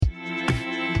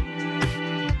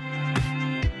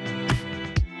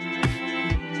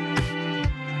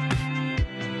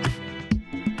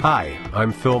Hi,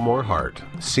 I'm Phil Morehart,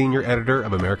 Senior Editor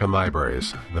of American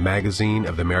Libraries, the magazine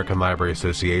of the American Library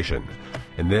Association,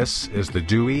 and this is the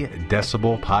Dewey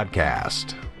Decibel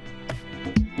Podcast.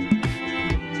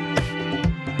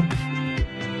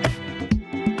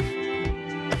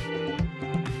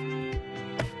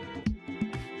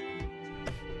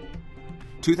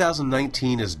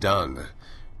 "2019 is done,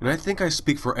 and I think I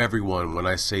speak for everyone when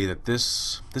I say that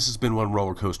this has been one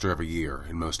roller coaster every year,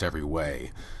 in most every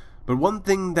way. But one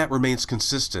thing that remains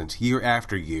consistent year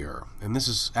after year, and this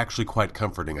is actually quite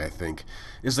comforting, I think,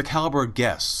 is the caliber of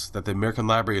guests that the American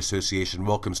Library Association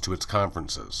welcomes to its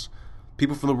conferences.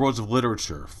 People from the worlds of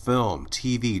literature, film,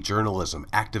 TV, journalism,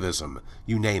 activism,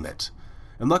 you name it.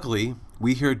 And luckily,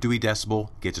 we here at Dewey Decibel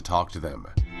get to talk to them.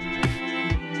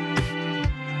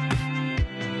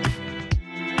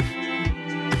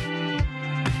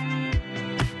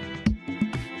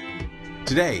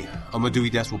 Today, on the Dewey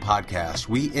Decibel Podcast,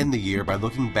 we end the year by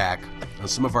looking back on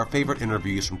some of our favorite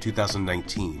interviews from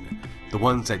 2019, the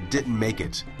ones that didn't make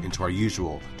it into our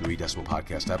usual Dewey Decibel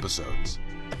Podcast episodes.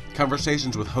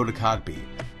 Conversations with Hoda Kotb,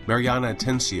 Mariana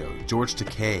Atencio, George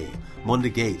Takei, Melinda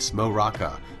Gates, Mo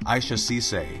Rocca, Aisha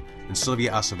Sise, and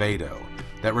Sylvia Acevedo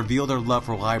that reveal their love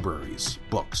for libraries,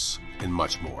 books, and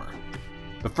much more.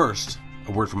 But first,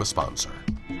 a word from a sponsor.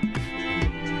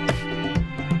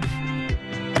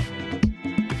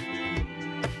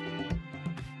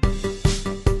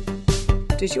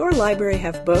 Does your library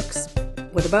have books?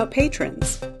 What about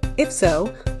patrons? If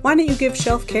so, why don't you give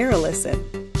Shelf Care a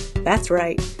listen? That's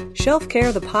right, Shelf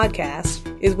Care the podcast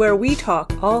is where we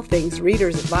talk all things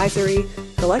reader's advisory,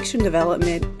 collection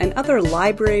development, and other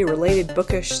library-related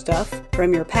bookish stuff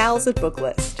from your pals at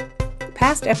Booklist.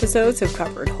 Past episodes have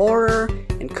covered horror,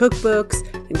 and cookbooks,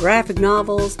 and graphic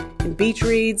novels, and beach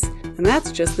reads, and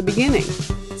that's just the beginning.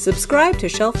 Subscribe to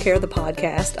Shelf Care the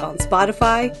Podcast on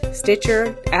Spotify,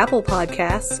 Stitcher, Apple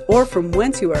Podcasts, or from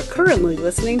whence you are currently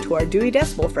listening to our Dewey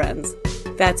Decibel friends.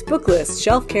 That's Booklist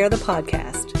Shelf Care the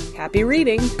Podcast. Happy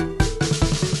reading!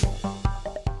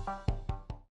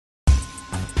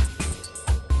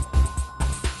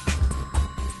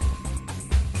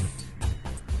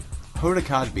 Hoda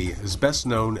Kotb is best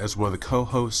known as one of the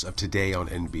co-hosts of Today on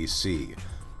NBC.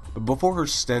 But before her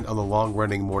stint on the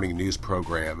long-running morning news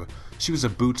program, she was a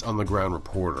boots-on-the-ground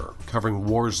reporter, covering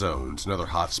war zones and other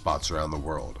hotspots around the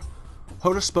world.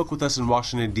 Hoda spoke with us in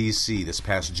Washington, D.C. this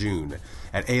past June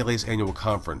at ALA's annual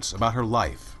conference about her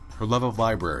life, her love of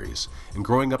libraries, and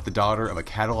growing up the daughter of a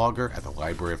cataloger at the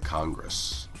Library of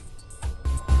Congress.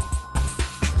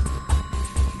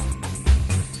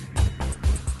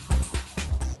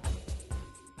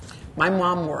 My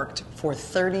mom worked for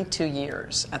 32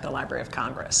 years at the Library of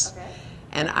Congress. Okay.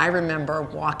 And I remember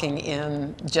walking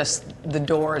in just the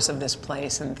doors of this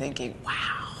place and thinking,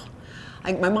 wow.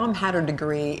 My mom had her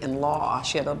degree in law.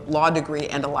 She had a law degree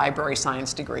and a library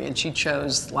science degree, and she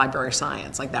chose library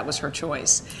science. Like, that was her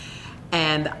choice.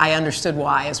 And I understood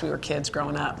why as we were kids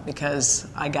growing up, because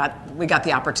we got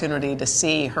the opportunity to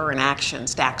see her in action,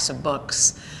 stacks of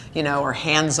books, or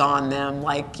hands on them.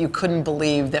 Like, you couldn't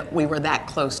believe that we were that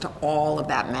close to all of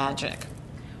that magic.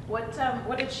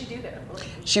 What did she do there?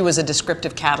 She was a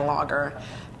descriptive cataloger,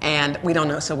 and we don't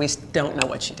know, so we don't know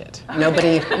what she did.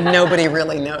 Nobody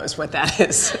really knows what that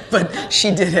is, but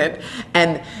she did it.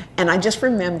 And I just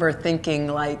remember thinking,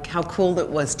 like, how cool it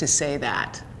was to say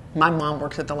that. My mom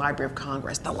works at the Library of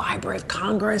Congress. The Library of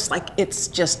Congress, like, it's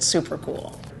just super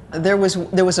cool. There was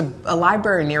a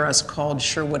library near us called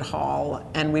Sherwood Hall,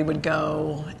 and we would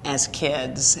go as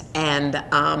kids. And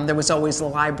there was always a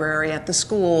library at the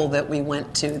school that we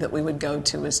went to, that we would go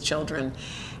to as children.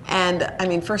 And I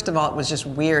mean, first of all, it was just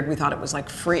weird. We thought it was like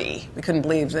free. We couldn't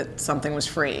believe that something was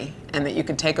free and that you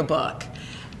could take a book.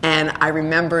 And I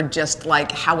remember just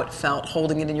like how it felt,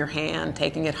 holding it in your hand,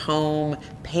 taking it home,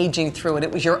 paging through it.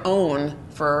 It was your own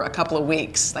for a couple of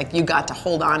weeks. Like, you got to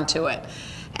hold on to it.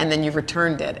 And then you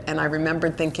returned it. And I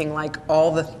remembered thinking, like,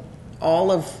 all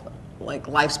of like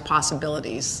life's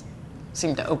possibilities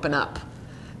seemed to open up.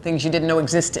 Things you didn't know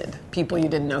existed, people you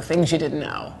didn't know, things you didn't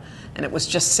know. And it was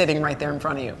just sitting right there in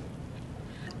front of you.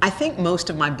 I think most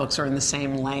of my books are in the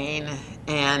same lane,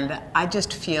 and I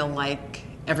just feel like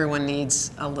everyone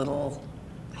needs a little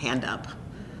hand up.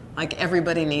 Like,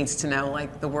 everybody needs to know,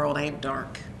 like, the world ain't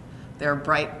dark. There are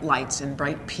bright lights and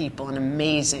bright people and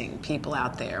amazing people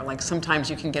out there. Like,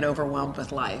 sometimes you can get overwhelmed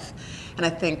with life. And I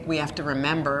think we have to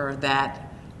remember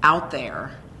that out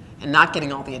there, and not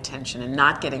getting all the attention and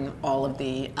not getting all of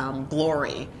the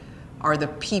glory, are the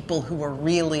people who are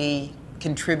really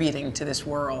contributing to this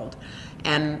world.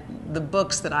 And the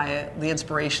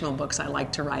inspirational books I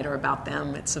like to write are about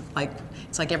them. It's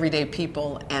like everyday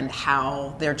people and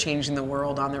how they're changing the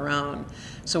world on their own.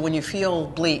 So when you feel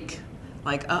bleak,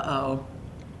 like, uh-oh,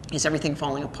 is everything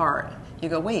falling apart? You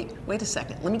go, wait a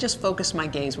second. Let me just focus my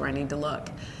gaze where I need to look.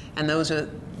 And those are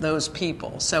those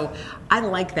people. So I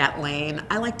like that lane.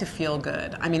 I like to feel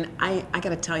good. I mean, I got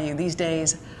to tell you, these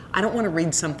days, I don't want to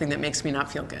read something that makes me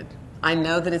not feel good. I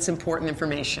know that it's important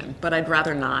information, but I'd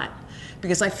rather not.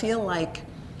 Because I feel like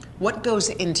what goes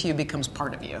into you becomes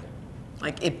part of you.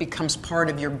 Like it becomes part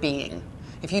of your being.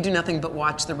 If you do nothing but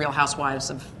watch The Real Housewives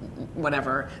of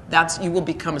whatever, you will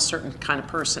become a certain kind of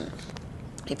person.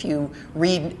 If you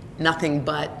read nothing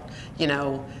but,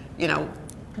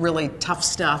 really tough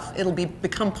stuff, it'll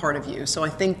become part of you. So I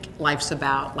think life's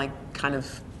about like kind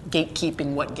of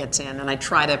gatekeeping what gets in, and I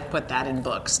try to put that in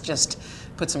books, just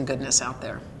put some goodness out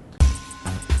there.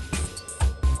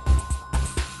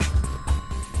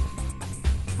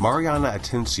 Mariana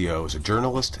Atencio is a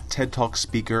journalist, TED Talk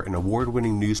speaker, and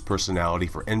award-winning news personality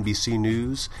for NBC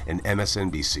News and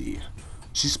MSNBC.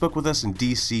 She spoke with us in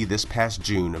D.C. this past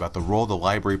June about the role the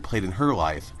library played in her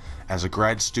life as a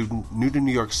grad student new to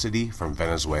New York City from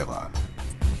Venezuela.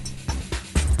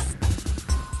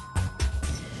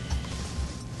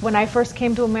 When I first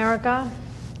came to America,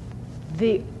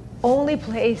 the only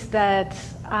place that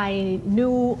I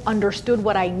understood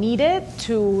what I needed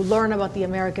to learn about the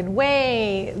American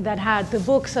way, that had the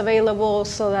books available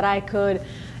so that I could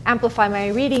amplify my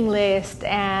reading list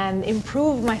and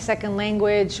improve my second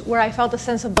language, where I felt a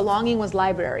sense of belonging, was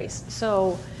libraries.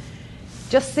 So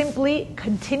just simply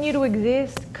continue to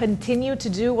exist, continue to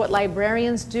do what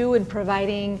librarians do in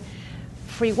providing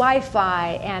free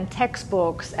Wi-Fi and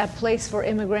textbooks, a place for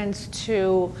immigrants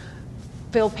to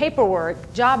fill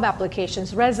paperwork, job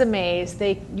applications, resumes.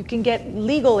 You can get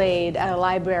legal aid at a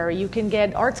library. You can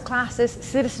get arts classes,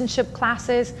 citizenship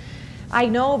classes. I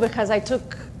know because I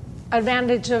took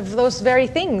advantage of those very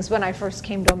things when I first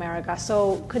came to America.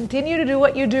 So continue to do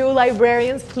what you do,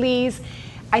 librarians, please.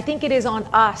 I think it is on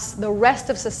us, the rest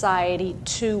of society,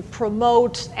 to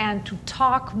promote and to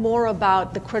talk more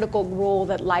about the critical role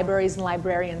that libraries and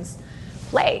librarians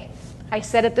play. I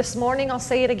said it this morning, I'll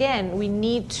say it again. We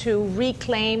need to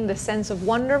reclaim the sense of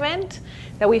wonderment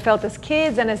that we felt as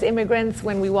kids and as immigrants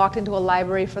when we walked into a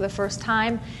library for the first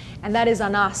time. And that is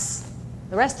on us,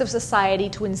 the rest of society,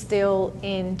 to instill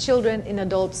in children, in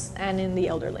adults, and in the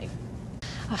elderly.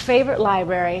 A favorite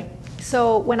library.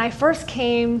 So when I first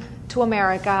came to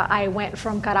America, I went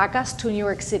from Caracas to New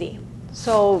York City.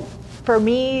 So for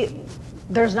me,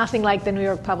 there's nothing like the New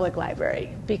York Public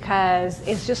Library, because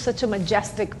it's just such a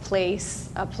majestic place,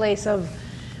 a place of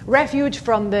refuge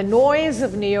from the noise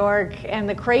of New York and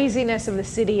the craziness of the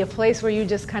city, a place where you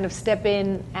just kind of step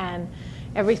in and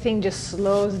everything just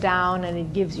slows down and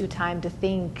it gives you time to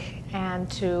think and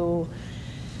to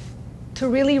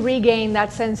really regain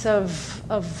that sense of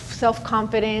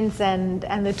self-confidence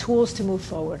and the tools to move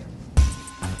forward.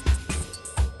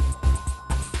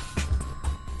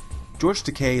 George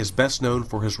Takei is best known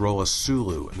for his role as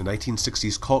Sulu in the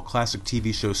 1960s cult classic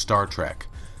TV show Star Trek,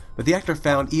 but the actor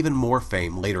found even more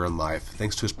fame later in life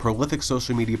thanks to his prolific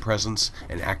social media presence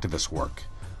and activist work.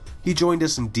 He joined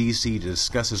us in D.C. to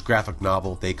discuss his graphic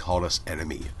novel They Called Us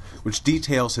Enemy, which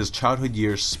details his childhood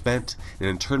years spent in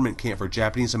an internment camp for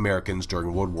Japanese Americans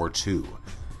during World War II,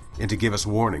 and to give us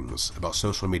warnings about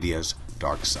social media's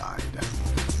dark side.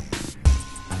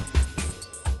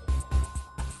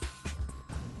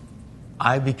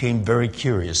 I became very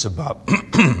curious about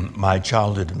my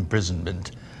childhood imprisonment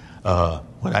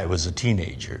when I was a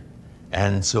teenager.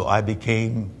 And so I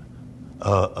became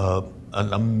an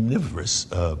omnivorous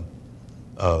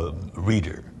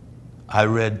reader. I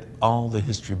read all the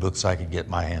history books I could get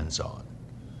my hands on.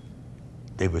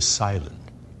 They were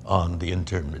silent on the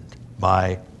internment,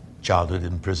 my childhood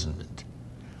imprisonment.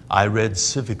 I read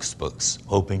civics books,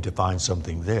 hoping to find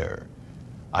something there.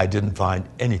 I didn't find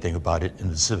anything about it in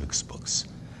the civics books,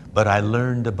 but I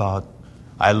learned about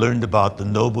the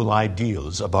noble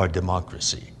ideals of our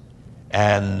democracy,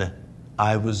 and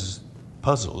I was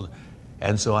puzzled,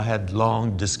 and so I had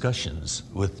long discussions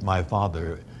with my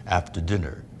father after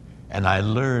dinner, and I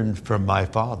learned from my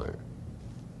father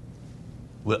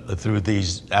through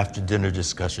these after-dinner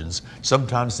discussions.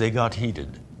 Sometimes they got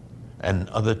heated, and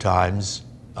other times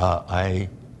I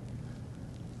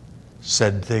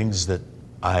said things that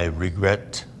I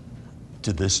regret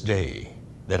to this day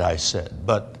that I said.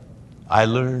 But I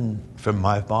learned from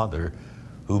my father,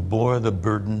 who bore the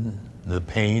burden, the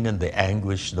pain, and the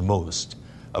anguish the most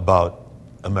about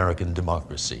American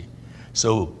democracy.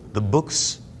 So the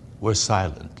books were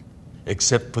silent.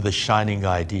 except for the shining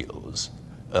ideals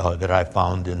that I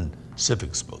found in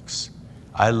civics books.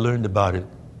 I learned about it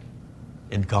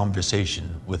in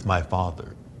conversation with my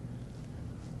father.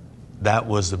 That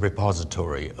was the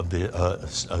repository of the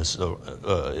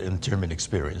internment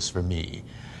experience for me.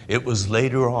 It was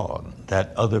later on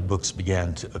that other books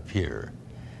began to appear.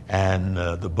 And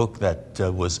the book that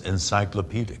was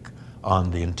encyclopedic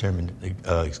on the internment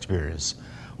experience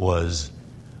was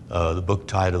the book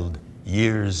titled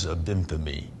Years of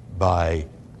Infamy by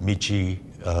Michi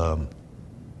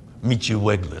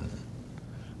Weglin.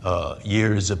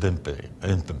 Years of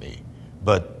Infamy.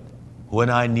 But when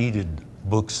I needed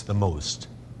books the most,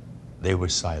 they were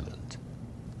silent.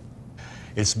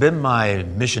 It's been my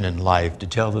mission in life to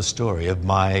tell the story of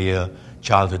my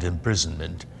childhood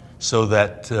imprisonment so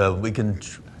that we can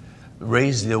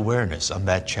raise the awareness on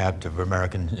that chapter of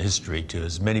American history to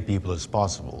as many people as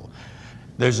possible.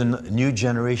 There's a new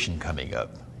generation coming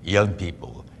up, young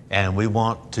people, and we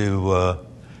want to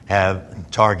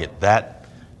target that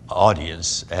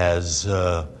audience as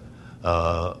the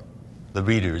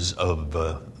readers of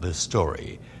the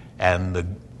story. And the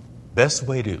best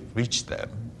way to reach them,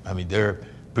 I mean, they're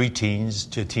preteens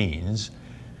to teens,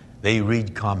 they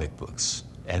read comic books.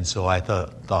 And so I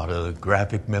thought a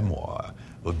graphic memoir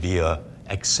would be an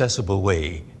accessible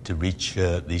way to reach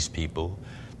these people,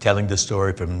 telling the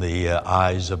story from the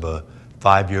eyes of a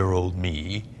 5-year-old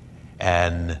me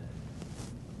and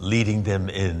leading them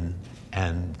in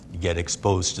and get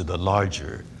exposed to the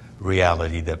larger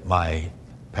reality that my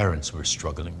parents were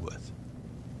struggling with.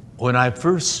 When I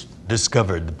first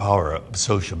discovered the power of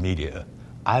social media,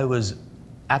 I was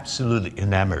absolutely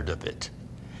enamored of it.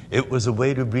 It was a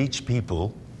way to reach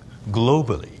people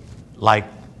globally, like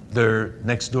their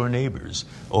next door neighbors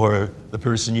or the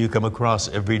person you come across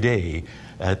every day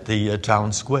at the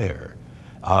town square.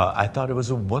 I thought it was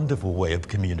a wonderful way of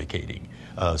communicating,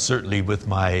 certainly with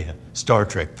my Star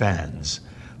Trek fans.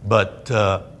 But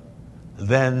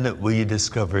then we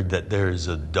discovered that there's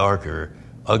a darker,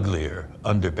 uglier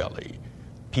underbelly.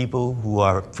 People who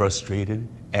are frustrated,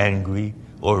 angry,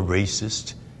 or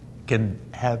racist can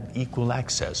have equal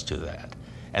access to that.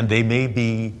 And they may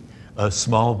be a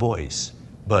small voice,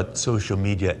 but social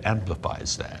media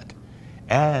amplifies that.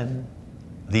 And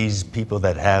these people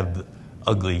that have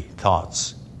ugly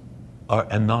thoughts are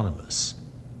anonymous,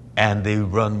 and they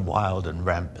run wild and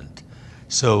rampant.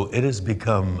 So it has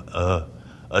become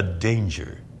a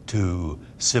danger to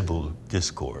civil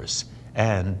discourse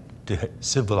and to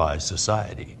civilized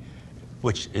society,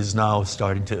 which is now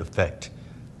starting to affect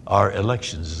our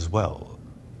elections as well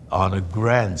on a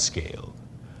grand scale.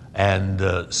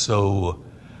 And so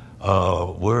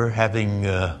we're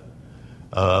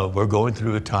going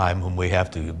through a time when we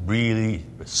have to really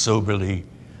soberly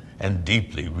and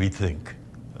deeply rethink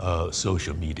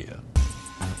social media.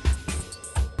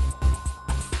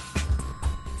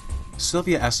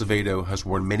 Sylvia Acevedo has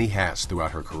worn many hats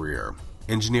throughout her career.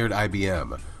 Engineer at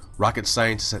IBM, rocket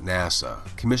scientist at NASA,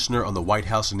 commissioner on the White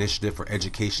House Initiative for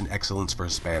Education Excellence for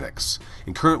Hispanics,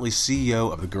 and currently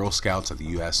CEO of the Girl Scouts of the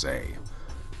USA.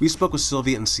 We spoke with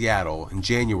Sylvia in Seattle in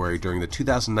January during the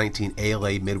 2019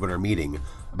 ALA Midwinter meeting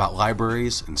about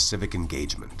libraries and civic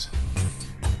engagement.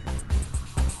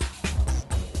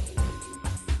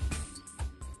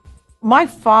 My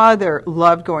father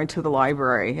loved going to the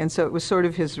library, and so it was sort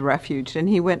of his refuge, and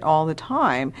he went all the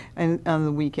time and on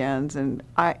the weekends, and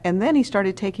then he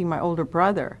started taking my older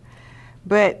brother,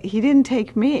 but he didn't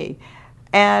take me.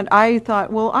 And I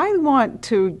thought, well, I want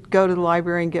to go to the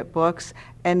library and get books,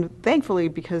 and thankfully,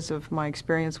 because of my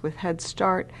experience with Head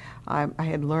Start, I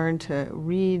had learned to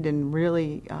read and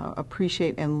really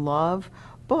appreciate and love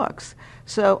books.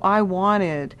 So I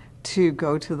wanted to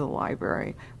go to the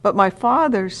library. But my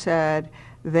father said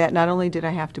that not only did I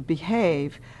have to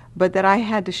behave, but that I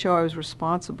had to show I was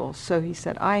responsible. So he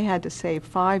said I had to save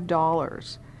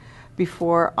 $5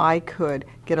 before I could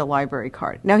get a library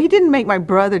card. Now, he didn't make my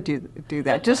brother do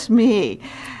that, just me.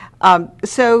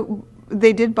 So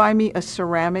they did buy me a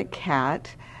ceramic cat,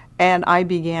 and I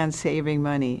began saving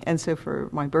money. And so for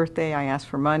my birthday, I asked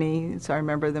for money. So I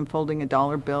remember them folding a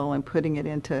dollar bill and putting it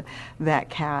into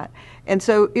that cat. And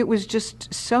so it was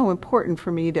just so important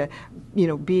for me to,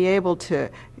 be able to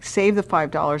save the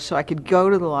 $5 so I could go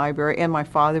to the library, and my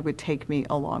father would take me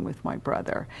along with my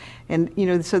brother.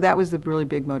 And, so that was the really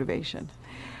big motivation.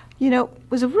 It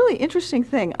was a really interesting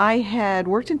thing. I had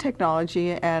worked in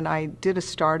technology, and I did a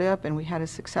startup, and we had a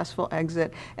successful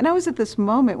exit. And I was at this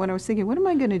moment when I was thinking, what am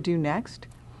I going to do next?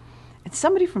 And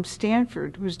somebody from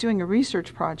Stanford who was doing a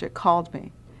research project called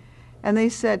me. And they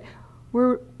said,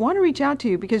 we want to reach out to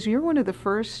you because you're one of the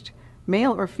first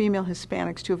male or female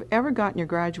Hispanics, to have ever gotten your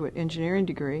graduate engineering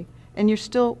degree, and you're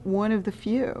still one of the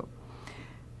few.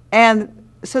 And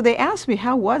so they asked me,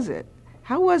 how was it?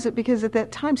 How was it? Because at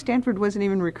that time, Stanford wasn't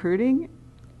even recruiting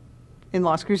in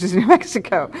Las Cruces, New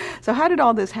Mexico. So how did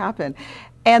all this happen?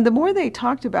 And the more they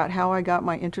talked about how I got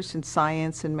my interest in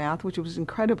science and math, which was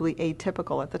incredibly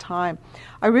atypical at the time,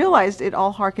 I realized it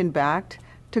all harkened back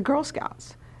to Girl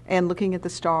Scouts and looking at the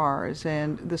stars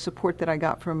and the support that I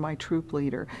got from my troop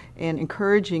leader and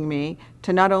encouraging me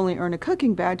to not only earn a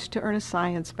cooking badge, to earn a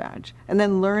science badge, and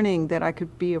then learning that I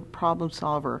could be a problem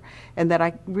solver and that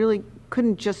I really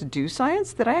couldn't just do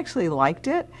science, that I actually liked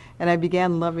it, and I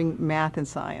began loving math and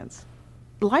science.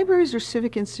 Libraries are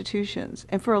civic institutions,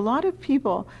 and for a lot of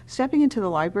people, stepping into the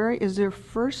library is their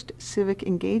first civic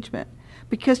engagement,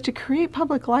 because to create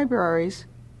public libraries,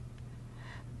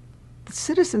 the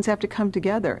citizens have to come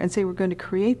together and say, we're going to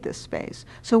create this space.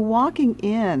 So walking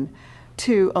in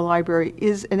to a library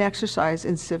is an exercise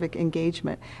in civic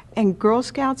engagement. And Girl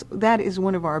Scouts, that is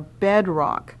one of our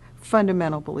bedrock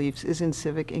fundamental beliefs, is in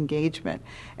civic engagement.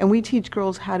 And we teach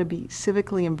girls how to be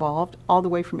civically involved all the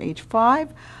way from age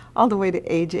 5 all the way to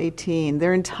age 18,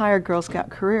 their entire Girl Scout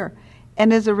career.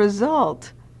 And as a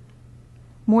result,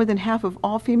 more than half of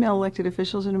all female elected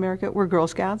officials in America were Girl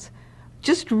Scouts.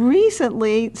 Just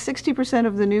recently, 60%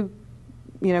 of the new,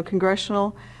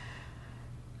 congressional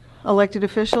elected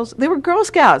officials, they were Girl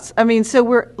Scouts. I mean, so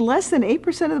we're less than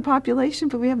 8% of the population,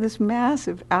 but we have this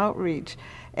massive outreach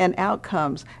and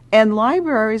outcomes. And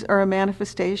libraries are a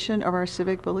manifestation of our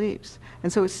civic beliefs.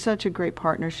 And so it's such a great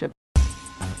partnership.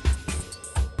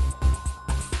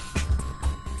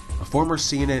 Former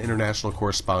CNN International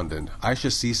correspondent,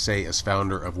 Aisha Sise is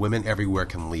founder of Women Everywhere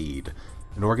Can Lead,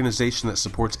 an organization that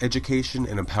supports education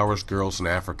and empowers girls in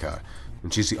Africa,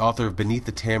 and she's the author of Beneath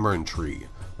the Tamarind Tree,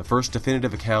 the first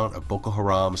definitive account of Boko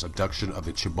Haram's abduction of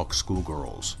the Chibok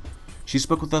schoolgirls. She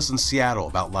spoke with us in Seattle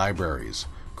about libraries,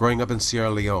 growing up in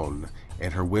Sierra Leone,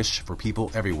 and her wish for people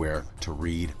everywhere to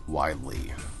read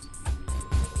widely.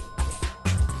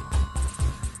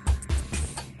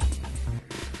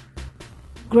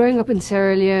 Growing up in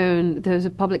Sierra Leone, there was a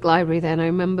public library there, and I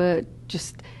remember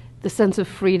just the sense of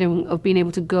freedom of being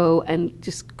able to go and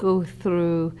just go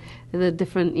through the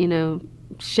different,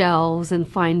 shelves and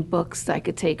find books that I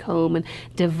could take home and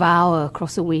devour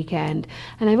across a weekend.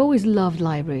 And I've always loved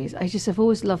libraries. I've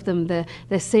always loved them. They're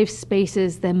safe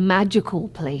spaces. They're magical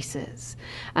places.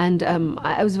 And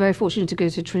I was very fortunate to go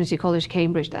to Trinity College,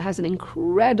 Cambridge, that has an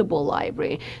incredible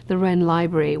library, the Wren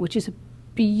Library, which is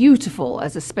beautiful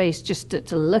as a space just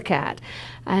to look at.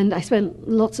 And I spent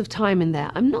lots of time in there.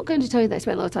 I'm not going to tell you that I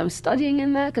spent a lot of time studying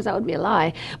in there, because that would be a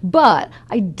lie, but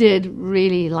I did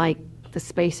really like the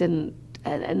space and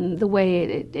the way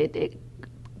it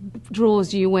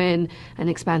draws you in and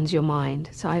expands your mind.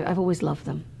 So I've always loved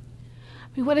them.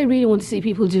 I mean, what I really want to see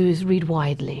people do is read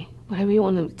widely. What I really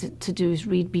want them to do is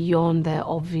read beyond their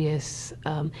obvious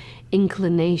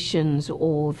inclinations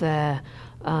or their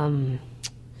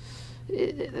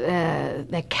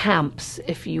camps,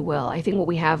 if you will. I think what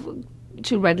we have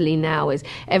too readily now is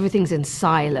everything's in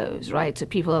silos, right? So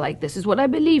people are like, this is what I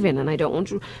believe in, and I don't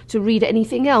want to read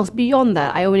anything else beyond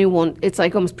that. It's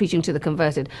like almost preaching to the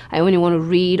converted. I only want to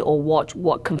read or watch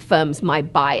what confirms my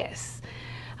bias.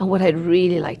 And what I'd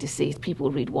really like to see is people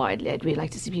read widely. I'd really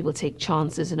like to see people take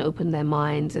chances and open their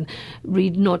minds and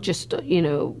read not just,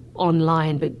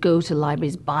 online, but go to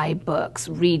libraries, buy books,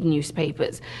 read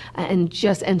newspapers, and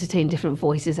just entertain different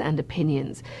voices and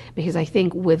opinions. Because I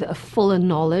think with a fuller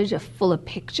knowledge, a fuller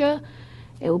picture,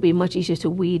 it will be much easier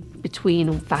to weed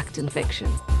between fact and fiction.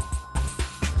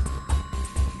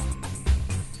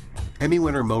 Emmy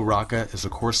winner Mo Rocca is a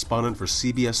correspondent for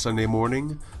CBS Sunday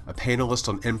Morning, a panelist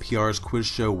on NPR's quiz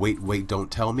show Wait, Wait,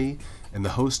 Don't Tell Me, and the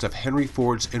host of Henry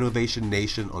Ford's Innovation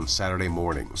Nation on Saturday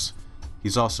mornings.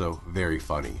 He's also very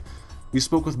funny. We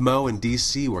spoke with Mo in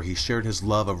D.C., where he shared his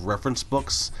love of reference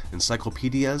books,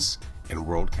 encyclopedias, and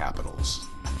world capitals.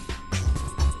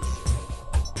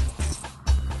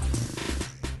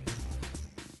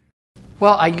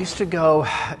 Well, I used to go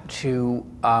to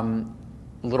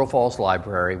Little Falls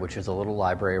Library, which is a little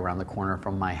library around the corner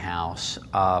from my house.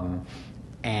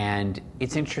 And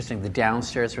it's interesting, the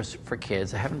downstairs was for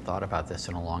kids. I haven't thought about this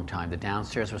in a long time. The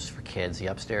downstairs was for kids. The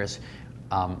upstairs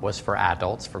was for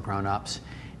adults, for grown-ups.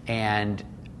 And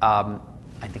I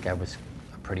think I was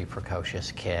a pretty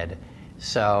precocious kid.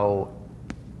 So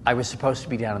I was supposed to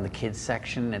be down in the kids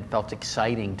section, and it felt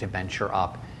exciting to venture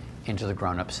up into the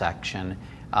grown-up section.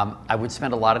 I would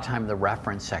spend a lot of time in the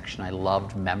reference section. I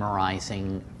loved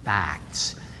memorizing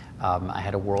facts. I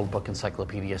had a World Book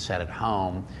Encyclopedia set at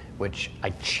home, which I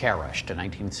cherished, a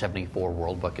 1974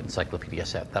 World Book Encyclopedia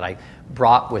set that I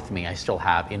brought with me. I still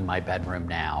have in my bedroom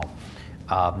now.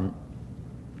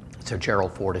 So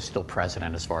Gerald Ford is still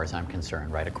president as far as I'm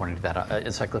concerned, right, according to that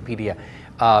encyclopedia.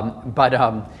 I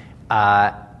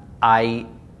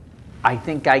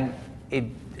think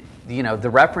the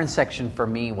reference section for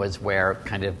me was where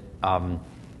kind of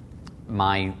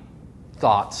my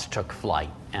thoughts took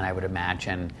flight. And I would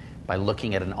imagine by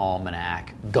looking at an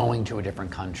almanac, going to a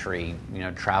different country,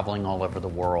 traveling all over the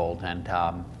world. And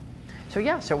so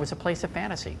it was a place of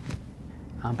fantasy.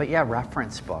 But yeah,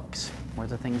 reference books were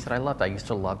the things that I loved. I used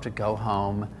to love to go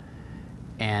home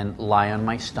and lie on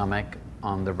my stomach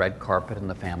on the red carpet in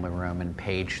the family room and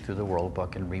page through the World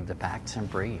Book and read the facts in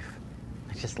brief.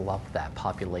 I just loved that.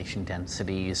 Population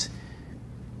densities,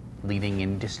 leading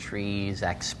industries,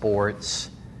 exports.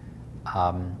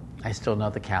 I still know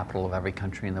the capital of every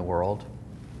country in the world.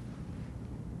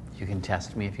 You can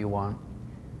test me if you want.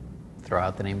 Throw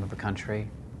out the name of a country,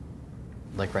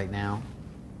 like right now.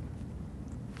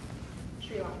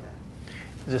 Sri Lanka.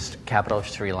 The capital of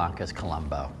Sri Lanka is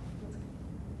Colombo.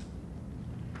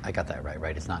 I got that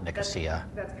right? It's not Nicosia.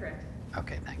 That's correct.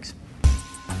 Okay, thanks.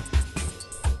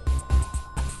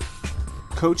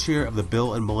 Co-chair of the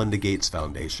Bill and Melinda Gates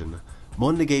Foundation,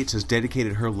 Melinda Gates has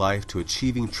dedicated her life to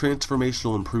achieving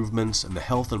transformational improvements in the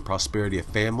health and prosperity of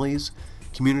families,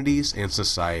 communities, and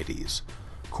societies.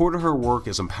 Core to her work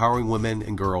is empowering women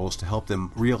and girls to help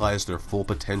them realize their full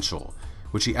potential,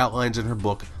 which she outlines in her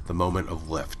book, The Moment of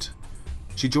Lift.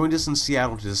 She joined us in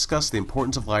Seattle to discuss the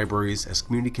importance of libraries as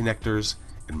community connectors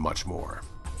and much more.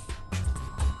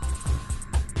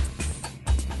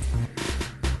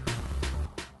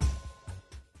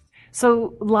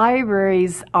 So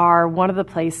libraries are one of the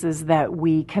places that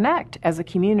we connect as a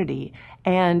community,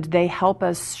 and they help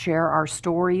us share our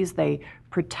stories, they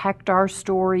protect our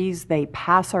stories, they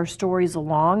pass our stories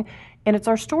along, and it's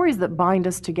our stories that bind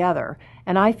us together.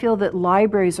 And I feel that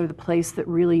libraries are the place that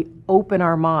really open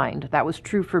our mind. That was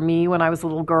true for me when I was a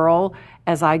little girl.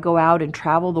 As I go out and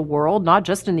travel the world, not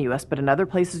just in the U.S., but in other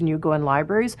places, and you go in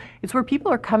libraries, it's where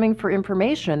people are coming for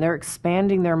information. They're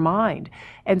expanding their mind.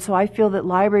 And so I feel that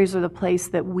libraries are the place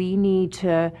that we need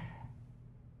to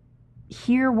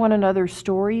hear one another's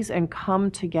stories and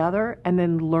come together and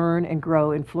then learn and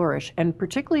grow and flourish. And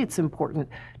particularly it's important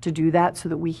to do that so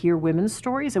that we hear women's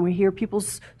stories and we hear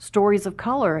people's stories of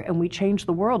color and we change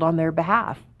the world on their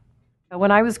behalf.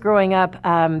 When I was growing up,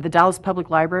 the Dallas Public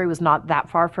Library was not that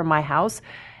far from my house,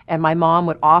 and my mom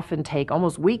would often take,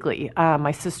 almost weekly,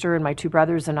 my sister and my two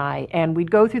brothers and I, and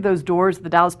we'd go through those doors of the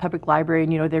Dallas Public Library,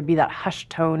 and there'd be that hushed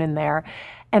tone in there.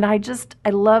 And I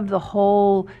loved the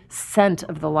whole scent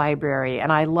of the library,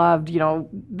 and I loved,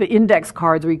 the index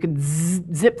cards where you could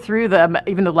zip through them,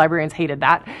 even though librarians hated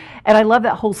that. And I loved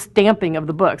that whole stamping of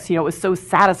the books. It was so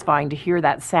satisfying to hear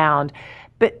that sound.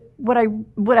 But what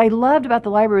I loved about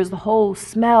the library was the whole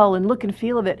smell and look and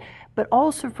feel of it, but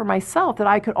also for myself, that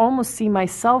I could almost see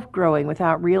myself growing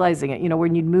without realizing it.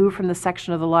 When you'd move from the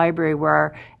section of the library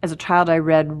where, as a child, I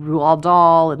read Roald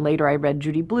Dahl, and later I read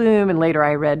Judy Blume, and later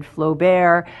I read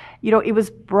Flaubert, it was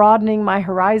broadening my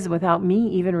horizon without me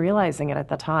even realizing it at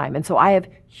the time. And so I have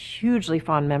hugely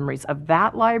fond memories of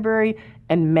that library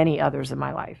and many others in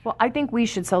my life. Well, I think we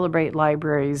should celebrate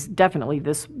libraries definitely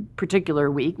this particular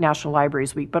week, National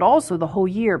Libraries Week, but also the whole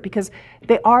year, because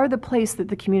they are the place that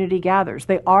the community gathers.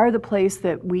 They are the place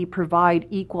that we provide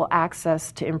equal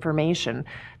access to information.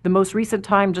 The most recent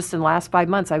time, just in the last 5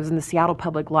 months, I was in the Seattle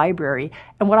Public Library,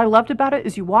 and what I loved about it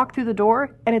is you walk through the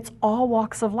door and it's all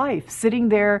walks of life, sitting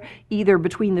there either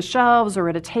between the shelves or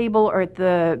at a table or at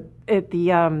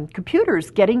the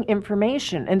computers getting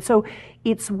information. And so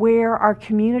it's where our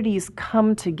communities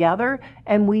come together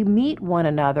and we meet one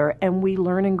another and we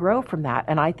learn and grow from that.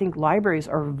 And I think libraries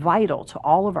are vital to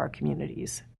all of our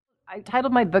communities. I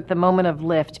titled my book The Moment of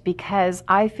Lift because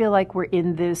I feel like we're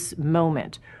in this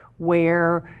moment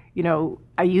where,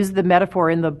 I use the metaphor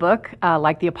in the book,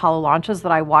 like the Apollo launches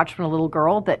that I watched when a little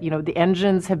girl, that, the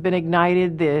engines have been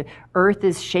ignited, the earth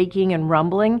is shaking and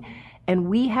rumbling. And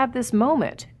we have this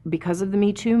moment, because of the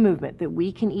Me Too movement, that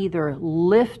we can either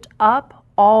lift up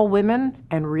all women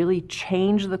and really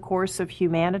change the course of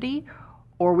humanity,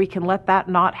 or we can let that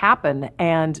not happen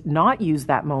and not use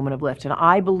that moment of lift. And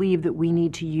I believe that we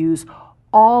need to use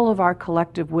all of our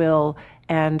collective will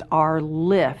and our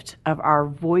lift of our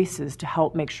voices to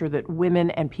help make sure that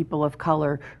women and people of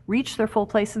color reach their full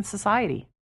place in society.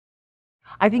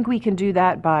 I think we can do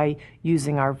that by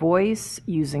using our voice,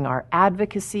 using our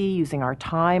advocacy, using our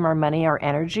time, our money, our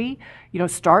energy.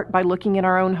 Start by looking in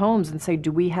our own homes and say,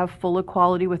 do we have full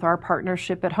equality with our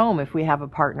partnership at home if we have a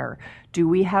partner? Do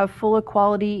we have full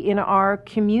equality in our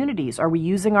communities? Are we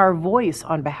using our voice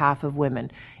on behalf of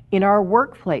women? In our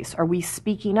workplace, are we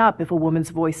speaking up if a woman's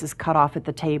voice is cut off at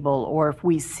the table, or if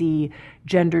we see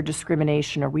gender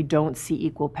discrimination, or we don't see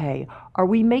equal pay? Are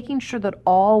we making sure that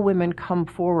all women come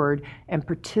forward and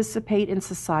participate in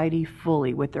society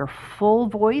fully with their full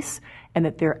voice, and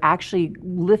that they're actually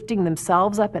lifting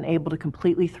themselves up and able to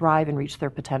completely thrive and reach their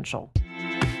potential?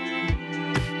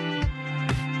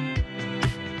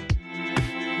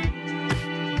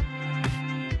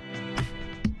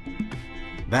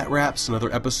 That wraps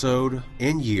another episode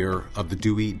and year of the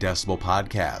Dewey Decibel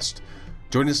Podcast.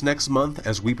 Join us next month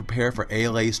as we prepare for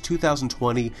ALA's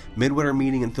 2020 Midwinter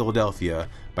meeting in Philadelphia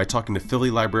by talking to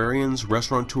Philly librarians,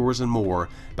 restaurateurs, and more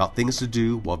about things to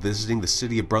do while visiting the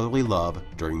city of brotherly love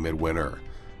during Midwinter.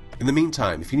 In the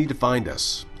meantime, if you need to find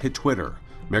us, hit Twitter,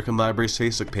 American Library's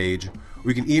Facebook page, or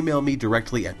you can email me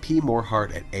directly at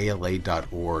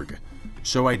pmorehart@ala.org.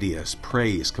 Show ideas,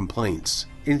 praise, complaints,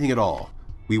 anything at all.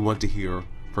 We want to hear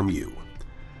from you.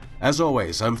 As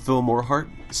always, I'm Phil Morehart,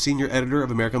 Senior Editor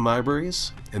of American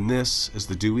Libraries, and this is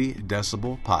the Dewey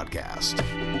Decibel Podcast.